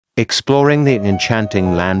exploring the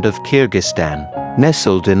enchanting land of Kyrgyzstan,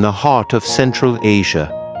 nestled in the heart of Central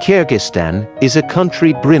Asia. Kyrgyzstan is a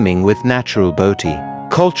country brimming with natural beauty,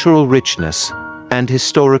 cultural richness, and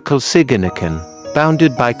historical significance,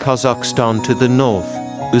 bounded by Kazakhstan to the north,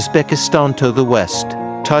 Uzbekistan to the west,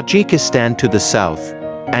 Tajikistan to the south,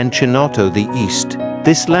 and China to the east.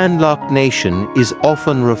 This landlocked nation is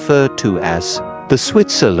often referred to as the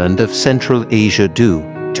Switzerland of Central Asia due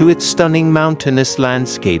to its stunning mountainous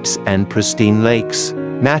landscapes and pristine lakes.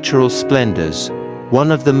 Natural splendors.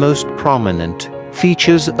 One of the most prominent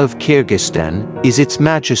features of Kyrgyzstan is its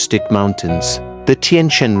majestic mountains. The Tian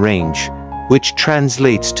Shan Range, which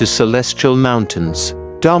translates to Celestial Mountains,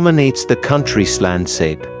 dominates the country's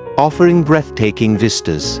landscape, offering breathtaking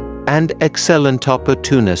vistas and excellent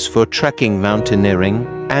opportunities for trekking, mountaineering,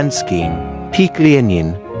 and skiing. Peak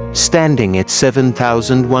Lianin, standing at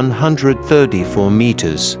 7,134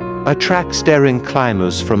 meters, attracts daring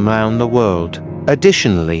climbers from around the world.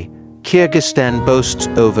 Additionally, Kyrgyzstan boasts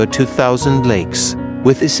over 2,000 lakes,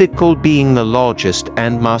 with Isykyl being the largest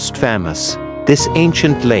and most famous. This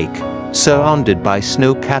ancient lake, surrounded by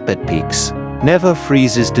snow-capped peaks, never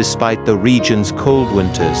freezes despite the region's cold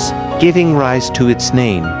winters, giving rise to its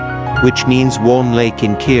name, which means warm lake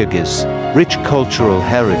in Kyrgyz. Rich cultural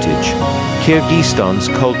heritage. Kyrgyzstan's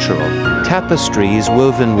cultural tapestry is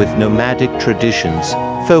woven with nomadic traditions,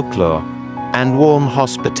 folklore, and warm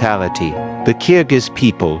hospitality. The Kyrgyz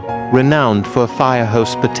people, renowned for fire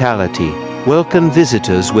hospitality, welcome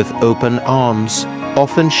visitors with open arms,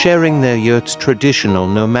 often sharing their yurts, traditional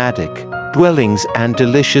nomadic dwellings, and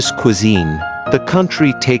delicious cuisine. The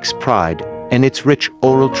country takes pride in its rich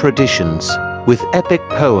oral traditions, with epic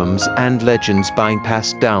poems and legends being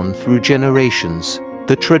passed down through generations.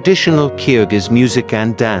 The traditional Kyrgyz music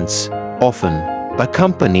and dance, often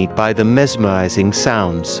accompanied by the mesmerizing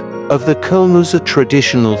sounds of the kulmuz, a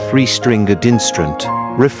traditional three-stringed instrument,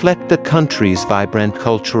 reflect the country's vibrant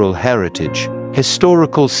cultural heritage.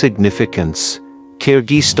 Historical significance.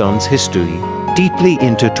 Kyrgyzstan's history, deeply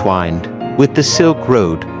intertwined with the Silk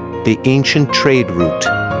Road, the ancient trade route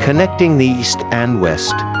connecting the east and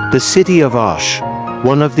west. The city of Osh,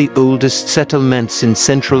 one of the oldest settlements in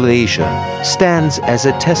Central Asia, stands as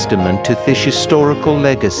a testament to this historical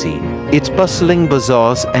legacy. Its bustling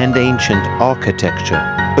bazaars and ancient architecture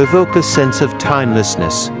evoke a sense of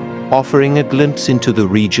timelessness, offering a glimpse into the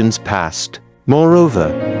region's past. Moreover,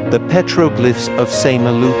 the petroglyphs of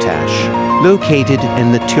Samalutash, located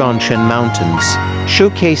in the Tian Shan Mountains,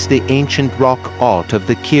 showcase the ancient rock art of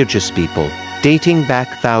the Kyrgyz people, dating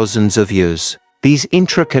back thousands of years. These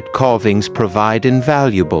intricate carvings provide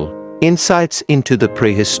invaluable insights into the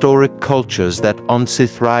prehistoric cultures that once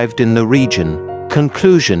thrived in the region.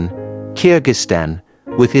 Conclusion. Kyrgyzstan,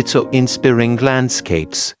 with its inspiring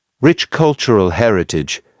landscapes, rich cultural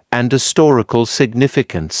heritage, and historical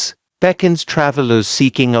significance, beckons travelers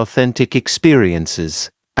seeking authentic experiences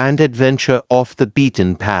and adventure off the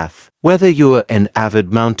beaten path. Whether you are an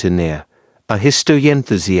avid mountaineer, a history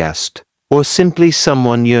enthusiast, or simply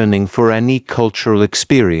someone yearning for any cultural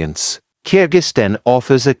experience, Kyrgyzstan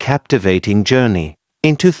offers a captivating journey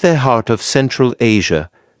into the heart of Central Asia,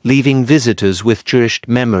 leaving visitors with cherished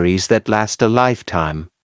memories that last a lifetime.